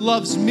wife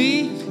loves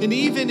me. And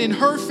even in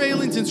her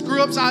failings and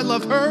screw-ups, I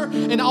love her.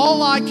 And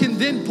all I can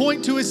then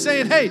point to is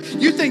saying, hey,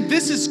 you think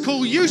this is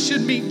cool? You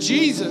should meet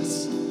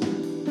Jesus.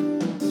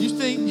 You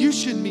think you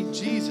should meet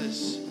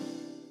Jesus.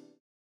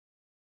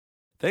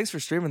 Thanks for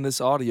streaming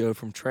this audio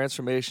from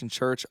Transformation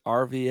Church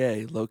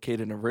RVA, located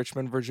in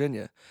Richmond,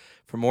 Virginia.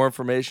 For more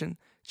information,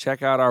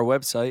 check out our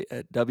website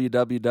at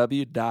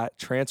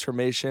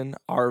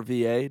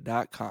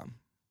www.transformationrva.com.